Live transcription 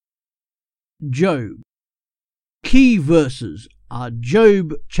Job. Key verses are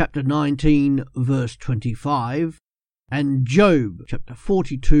Job chapter 19 verse 25 and Job chapter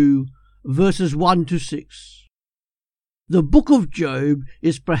 42 verses 1 to 6. The book of Job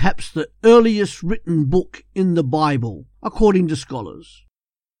is perhaps the earliest written book in the Bible, according to scholars.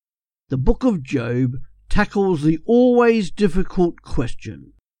 The book of Job tackles the always difficult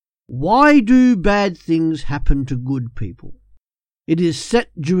question: why do bad things happen to good people? It is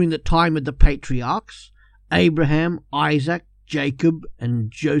set during the time of the patriarchs, Abraham, Isaac, Jacob,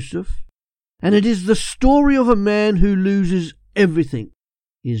 and Joseph, and it is the story of a man who loses everything,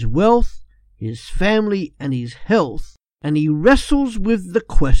 his wealth, his family, and his health, and he wrestles with the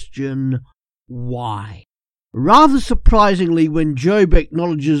question, why? Rather surprisingly, when Job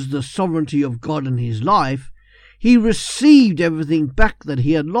acknowledges the sovereignty of God in his life, he received everything back that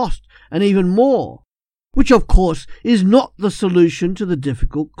he had lost, and even more, which of course is not the solution to the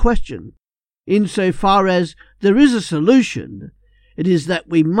difficult question. Insofar as there is a solution, it is that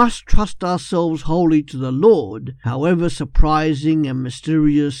we must trust ourselves wholly to the Lord, however surprising and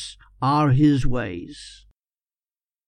mysterious are his ways.